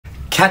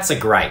Cats are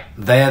great.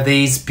 They are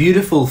these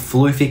beautiful,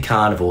 floofy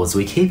carnivores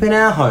we keep in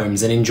our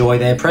homes and enjoy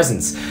their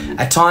presence,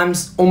 at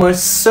times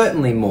almost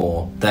certainly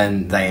more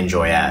than they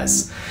enjoy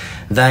ours.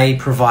 They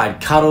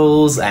provide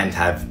cuddles and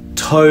have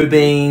toe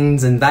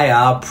beans, and they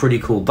are pretty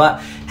cool. But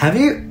have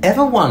you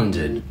ever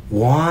wondered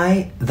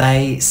why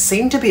they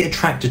seem to be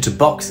attracted to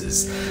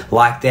boxes,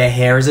 like their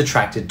hair is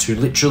attracted to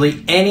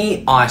literally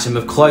any item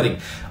of clothing?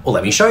 Well,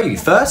 let me show you.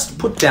 First,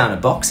 put down a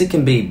box. It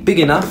can be big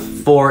enough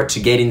for it to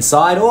get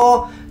inside,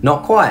 or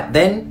not quite.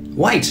 Then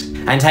wait.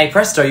 And hey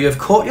presto, you have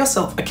caught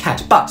yourself a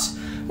cat. But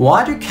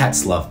why do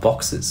cats love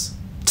boxes?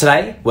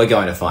 Today, we're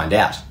going to find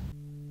out.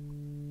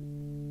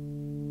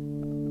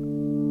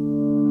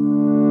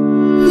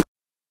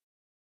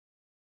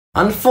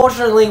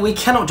 Unfortunately, we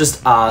cannot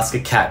just ask a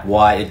cat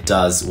why it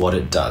does what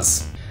it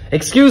does.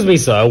 Excuse me,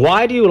 sir,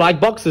 why do you like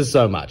boxes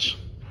so much?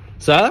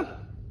 Sir?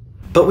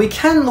 But we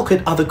can look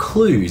at other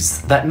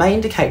clues that may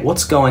indicate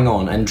what's going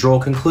on and draw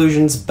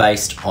conclusions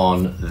based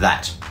on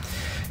that.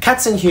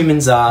 Cats and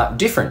humans are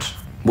different.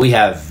 We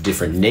have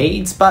different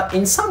needs, but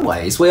in some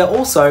ways we are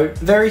also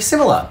very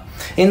similar,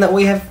 in that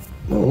we have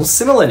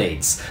similar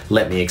needs.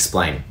 Let me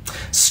explain.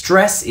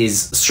 Stress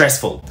is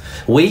stressful.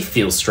 We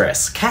feel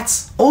stress.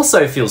 Cats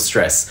also feel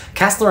stress.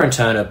 Kastler and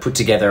Turner put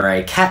together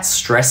a cat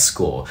stress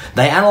score.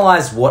 They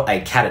analysed what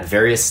a cat at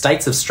various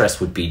states of stress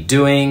would be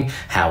doing,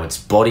 how its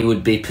body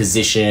would be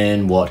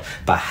positioned, what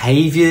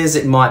behaviours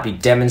it might be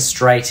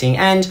demonstrating,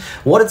 and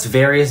what its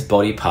various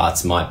body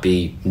parts might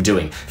be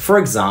doing. For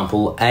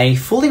example, a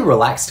fully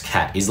relaxed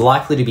cat is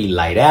likely to be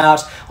laid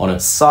out on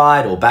its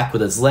side or back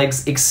with its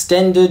legs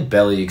extended,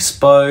 belly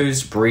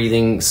exposed,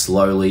 breathing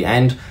slowly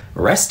and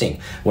resting,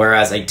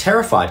 whereas a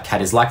terrified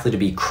cat is likely to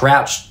be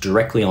crouched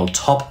directly on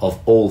top of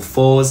all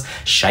fours,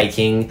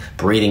 shaking,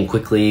 breathing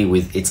quickly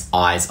with its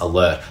eyes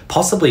alert,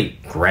 possibly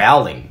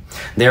growling.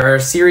 There are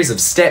a series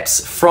of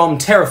steps from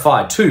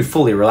terrified to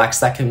fully relaxed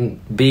that can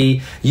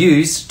be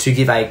used to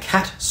give a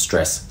cat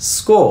stress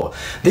score.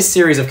 This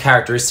series of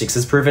characteristics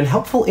has proven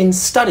helpful in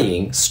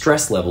studying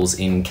stress levels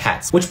in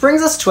cats, which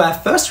brings us to our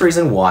first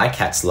reason why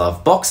cats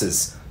love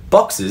boxes.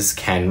 Boxes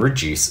can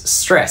reduce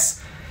stress.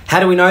 How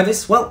do we know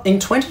this? Well, in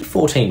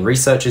 2014,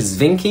 researchers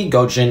Vinke,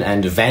 Godgen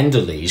and Van der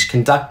Leege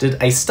conducted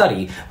a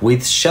study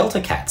with shelter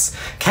cats.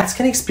 Cats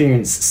can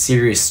experience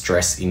serious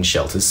stress in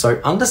shelters, so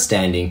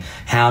understanding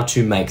how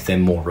to make them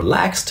more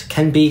relaxed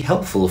can be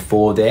helpful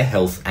for their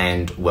health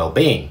and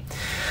well-being.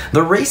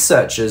 The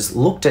researchers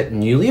looked at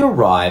newly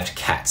arrived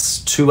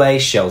cats to a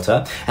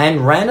shelter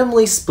and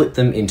randomly split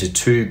them into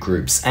two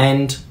groups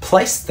and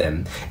placed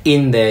them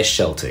in their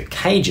shelter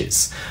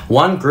cages.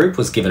 One group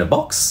was given a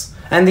box,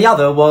 and the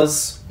other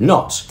was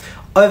not.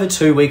 Over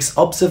 2 weeks,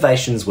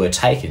 observations were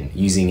taken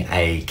using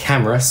a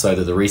camera so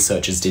that the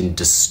researchers didn't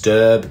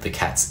disturb the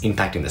cats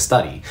impacting the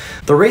study.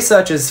 The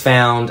researchers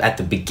found at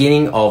the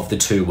beginning of the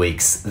 2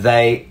 weeks,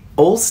 they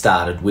all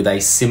started with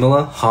a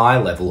similar high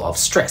level of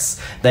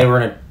stress. They were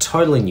in a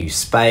totally new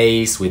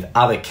space with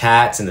other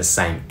cats in the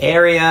same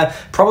area,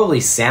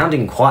 probably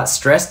sounding quite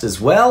stressed as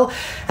well.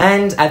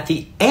 And at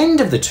the end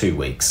of the 2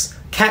 weeks,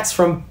 cats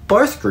from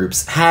both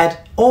groups had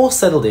all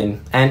settled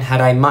in and had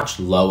a much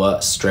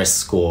lower stress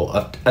score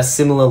of a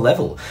similar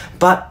level.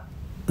 But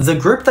the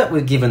group that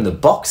were given the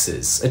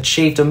boxes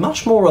achieved a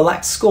much more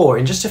relaxed score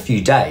in just a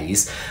few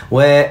days,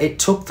 where it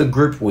took the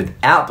group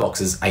without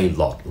boxes a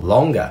lot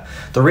longer.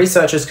 The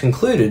researchers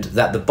concluded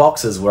that the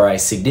boxes were a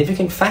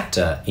significant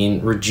factor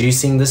in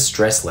reducing the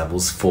stress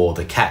levels for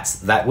the cats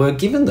that were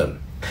given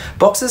them.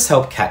 Boxes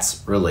help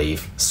cats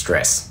relieve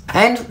stress.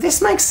 And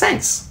this makes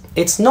sense.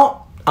 It's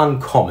not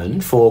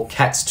uncommon for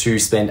cats to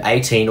spend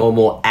 18 or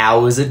more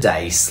hours a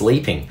day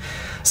sleeping.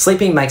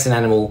 Sleeping makes an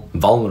animal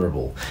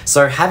vulnerable,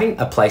 so having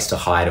a place to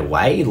hide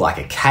away, like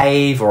a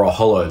cave or a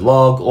hollow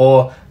log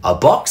or a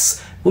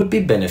box, would be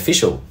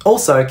beneficial.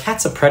 Also,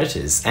 cats are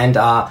predators and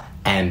are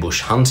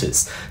ambush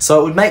hunters, so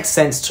it would make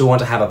sense to want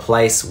to have a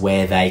place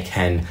where they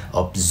can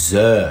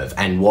observe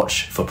and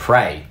watch for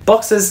prey.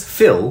 Boxes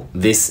fill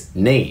this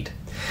need.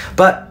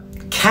 But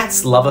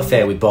cats' love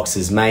affair with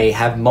boxes may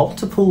have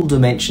multiple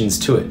dimensions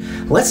to it.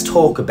 Let's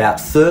talk about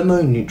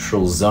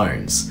thermoneutral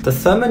zones. The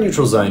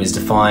thermoneutral zone is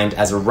defined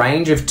as a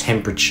range of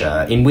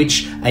temperature in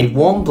which a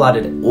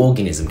warm-blooded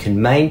organism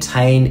can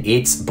maintain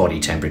its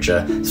body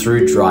temperature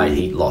through dry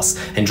heat loss.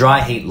 And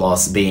dry heat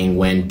loss being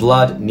when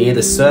blood near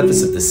the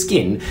surface of the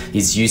skin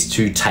is used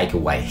to take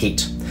away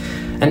heat.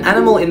 An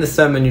animal in the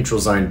thermoneutral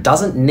zone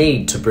doesn't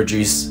need to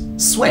produce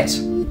sweat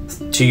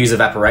to use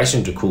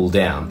evaporation to cool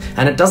down,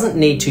 and it doesn't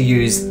need to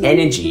use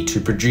energy to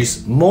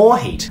produce more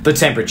heat. The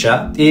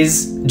temperature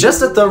is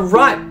just at the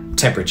right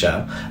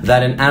temperature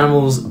that an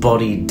animal's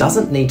body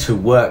doesn't need to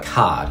work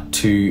hard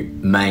to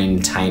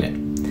maintain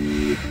it.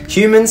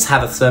 Humans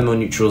have a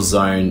thermoneutral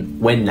zone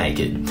when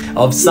naked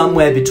of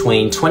somewhere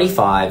between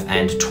 25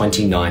 and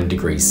 29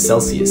 degrees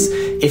Celsius.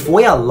 If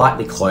we are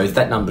lightly clothed,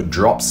 that number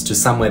drops to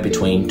somewhere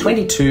between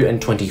 22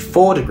 and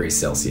 24 degrees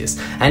Celsius.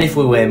 And if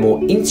we wear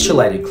more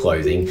insulated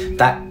clothing,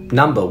 that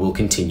number will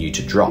continue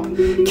to drop.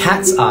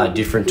 Cats are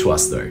different to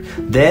us though.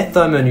 Their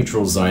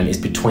thermoneutral zone is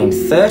between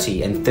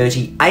 30 and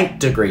 38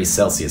 degrees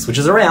Celsius, which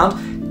is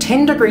around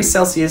 10 degrees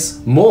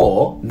Celsius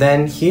more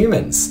than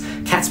humans.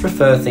 Cats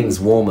prefer things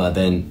warmer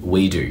than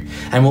we do,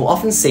 and will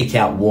often seek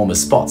out warmer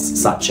spots,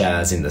 such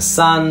as in the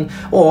sun,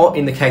 or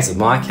in the case of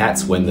my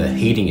cats, when the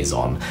heating is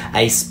on,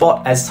 a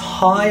spot as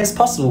high as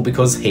possible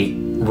because heat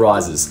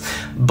rises.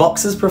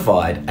 Boxes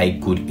provide a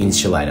good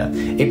insulator.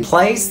 It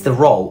plays the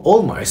role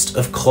almost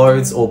of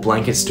clothes or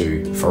blankets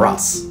do for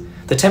us.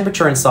 The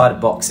temperature inside a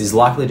box is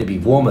likely to be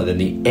warmer than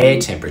the air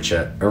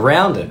temperature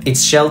around it.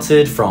 It's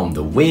sheltered from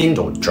the wind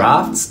or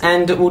drafts,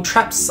 and it will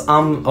trap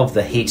some of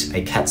the heat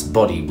a cat's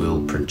body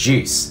will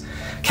produce.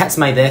 Cats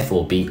may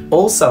therefore be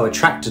also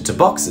attracted to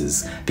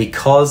boxes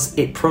because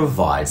it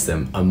provides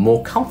them a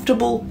more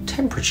comfortable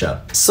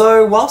temperature.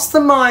 So whilst the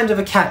mind of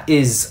a cat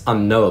is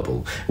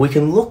unknowable, we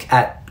can look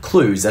at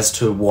clues as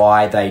to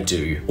why they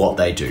do what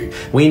they do.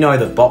 We know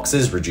that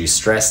boxes reduce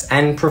stress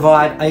and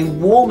provide a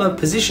warmer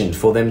position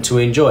for them to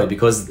enjoy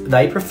because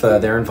they prefer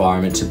their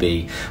environment to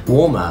be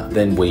warmer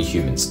than we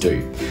humans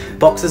do.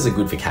 Boxes are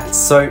good for cats,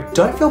 so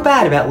don't feel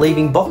bad about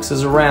leaving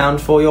boxes around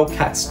for your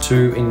cats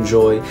to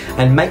enjoy,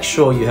 and make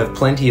sure you have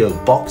plenty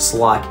of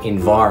box-like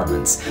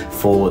environments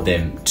for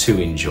them to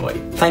enjoy.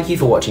 Thank you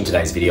for watching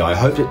today's video. I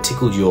hope it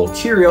tickled your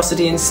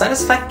curiosity and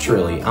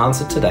satisfactorily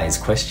answered today's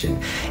question.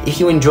 If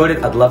you enjoyed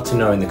it, I'd love to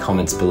know in the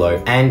comments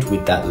below, and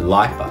with that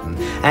like button.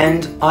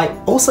 And I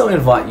also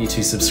invite you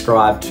to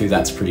subscribe to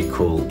That's Pretty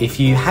Cool if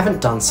you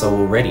haven't done so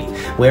already,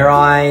 where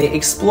I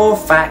explore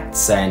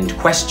facts and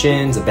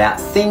questions about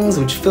things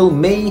which fill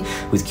me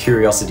with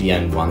curiosity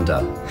and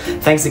wonder.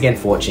 Thanks again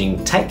for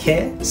watching. Take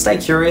care, stay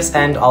curious,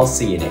 and I'll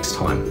see you next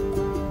time.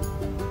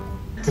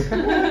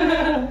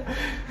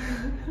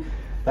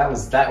 That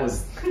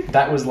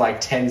was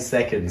like 10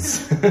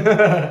 seconds.